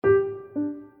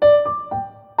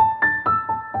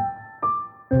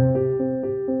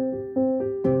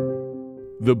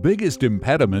The biggest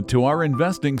impediment to our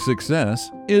investing success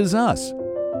is us.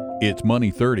 It's Money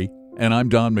 30, and I'm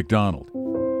Don McDonald.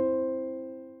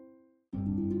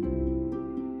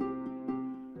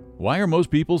 Why are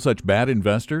most people such bad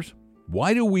investors?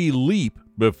 Why do we leap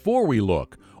before we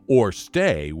look, or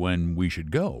stay when we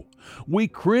should go? We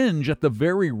cringe at the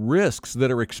very risks that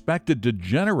are expected to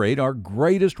generate our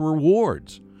greatest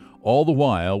rewards. All the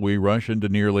while, we rush into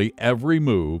nearly every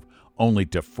move only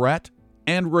to fret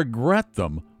and regret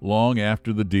them long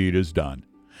after the deed is done.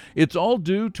 It's all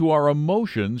due to our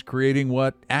emotions creating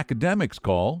what academics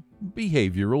call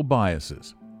behavioral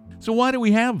biases. So why do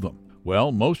we have them?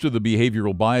 Well, most of the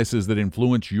behavioral biases that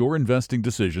influence your investing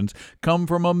decisions come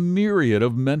from a myriad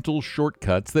of mental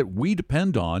shortcuts that we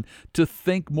depend on to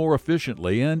think more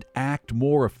efficiently and act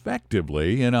more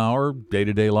effectively in our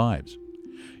day-to-day lives.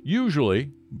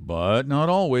 Usually, but not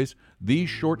always, these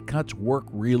shortcuts work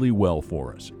really well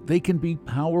for us. They can be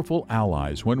powerful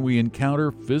allies when we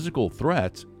encounter physical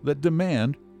threats that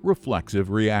demand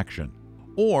reflexive reaction,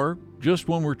 or just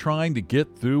when we're trying to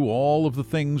get through all of the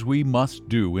things we must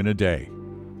do in a day.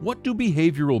 What do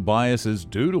behavioral biases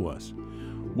do to us?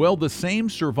 Well, the same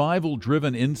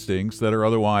survival-driven instincts that are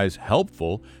otherwise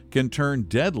helpful can turn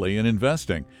deadly in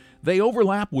investing. They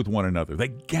overlap with one another, they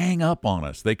gang up on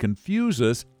us, they confuse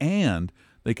us, and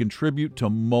they contribute to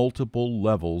multiple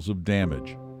levels of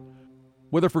damage.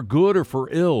 Whether for good or for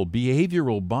ill,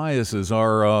 behavioral biases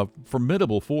are a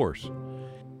formidable force.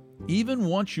 Even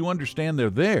once you understand they're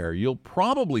there, you'll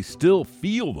probably still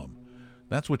feel them.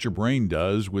 That's what your brain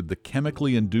does with the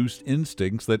chemically induced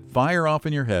instincts that fire off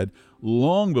in your head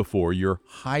long before your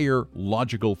higher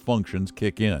logical functions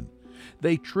kick in.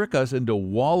 They trick us into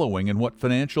wallowing in what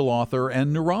financial author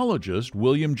and neurologist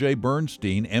William J.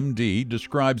 Bernstein, MD,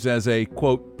 describes as a,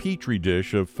 quote, petri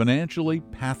dish of financially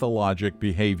pathologic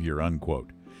behavior, unquote,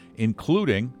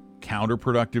 including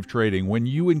counterproductive trading when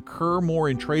you incur more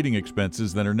in trading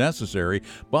expenses than are necessary,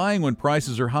 buying when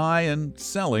prices are high and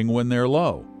selling when they're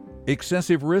low.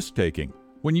 Excessive risk-taking,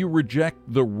 when you reject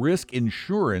the risk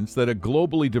insurance that a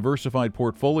globally diversified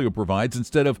portfolio provides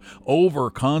instead of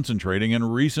over-concentrating in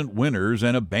recent winners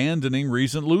and abandoning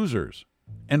recent losers.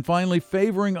 And finally,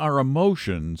 favoring our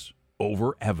emotions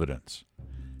over evidence.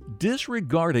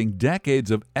 Disregarding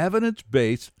decades of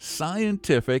evidence-based,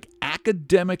 scientific,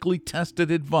 academically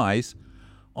tested advice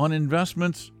on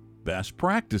investments' best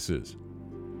practices.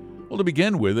 Well, to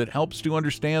begin with, it helps to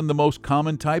understand the most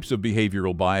common types of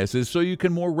behavioral biases so you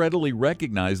can more readily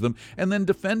recognize them and then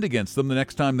defend against them the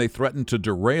next time they threaten to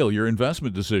derail your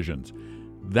investment decisions.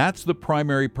 That's the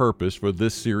primary purpose for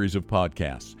this series of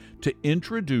podcasts, to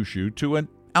introduce you to an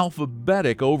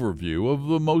alphabetic overview of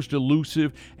the most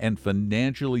elusive and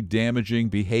financially damaging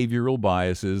behavioral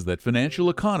biases that financial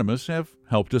economists have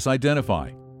helped us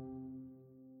identify.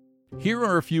 Here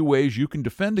are a few ways you can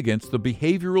defend against the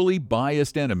behaviorally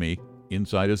biased enemy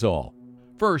inside us all.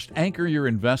 First, anchor your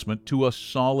investment to a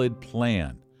solid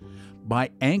plan.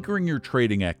 By anchoring your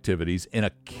trading activities in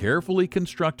a carefully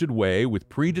constructed way with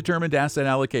predetermined asset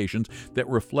allocations that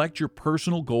reflect your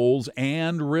personal goals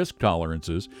and risk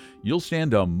tolerances, you'll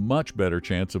stand a much better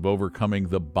chance of overcoming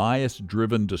the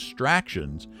bias-driven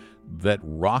distractions that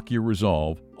rock your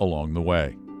resolve along the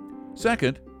way.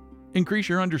 Second, increase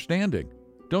your understanding.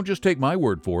 Don't just take my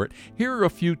word for it. Here are a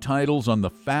few titles on the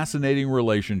fascinating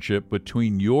relationship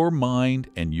between your mind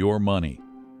and your money.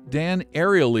 Dan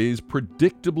Ariely's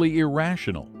Predictably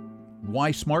Irrational: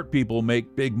 Why Smart People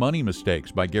Make Big Money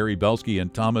Mistakes by Gary Belsky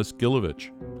and Thomas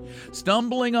Gilovich.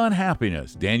 Stumbling on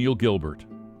Happiness, Daniel Gilbert.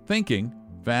 Thinking,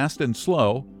 Fast and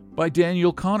Slow by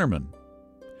Daniel Kahneman.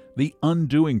 The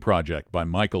Undoing Project by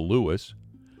Michael Lewis.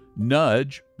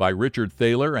 Nudge by Richard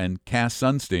Thaler and Cass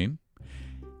Sunstein.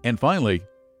 And finally,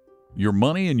 Your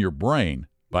Money and Your Brain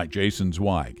by Jason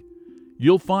Zweig.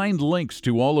 You'll find links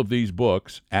to all of these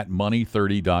books at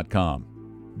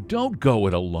money30.com. Don't go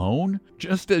it alone.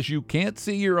 Just as you can't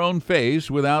see your own face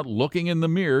without looking in the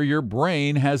mirror, your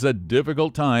brain has a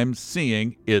difficult time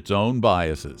seeing its own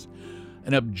biases.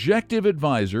 An objective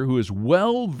advisor who is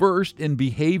well-versed in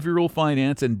behavioral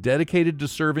finance and dedicated to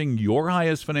serving your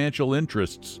highest financial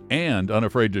interests and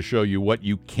unafraid to show you what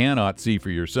you cannot see for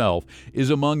yourself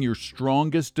is among your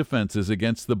strongest defenses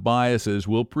against the biases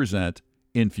we'll present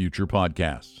in future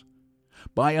podcasts.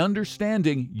 By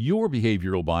understanding your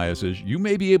behavioral biases, you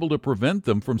may be able to prevent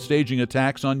them from staging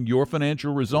attacks on your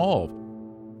financial resolve.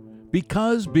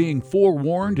 Because being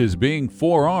forewarned is being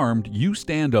forearmed, you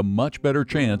stand a much better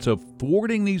chance of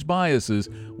thwarting these biases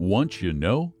once you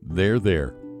know they're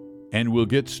there. And we'll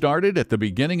get started at the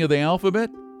beginning of the alphabet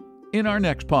in our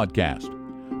next podcast.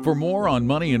 For more on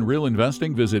money and real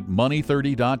investing, visit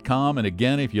money30.com. And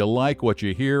again, if you like what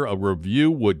you hear, a review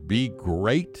would be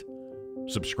great.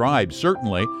 Subscribe,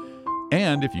 certainly.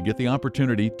 And if you get the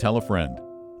opportunity, tell a friend.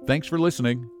 Thanks for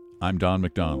listening. I'm Don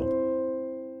McDonald.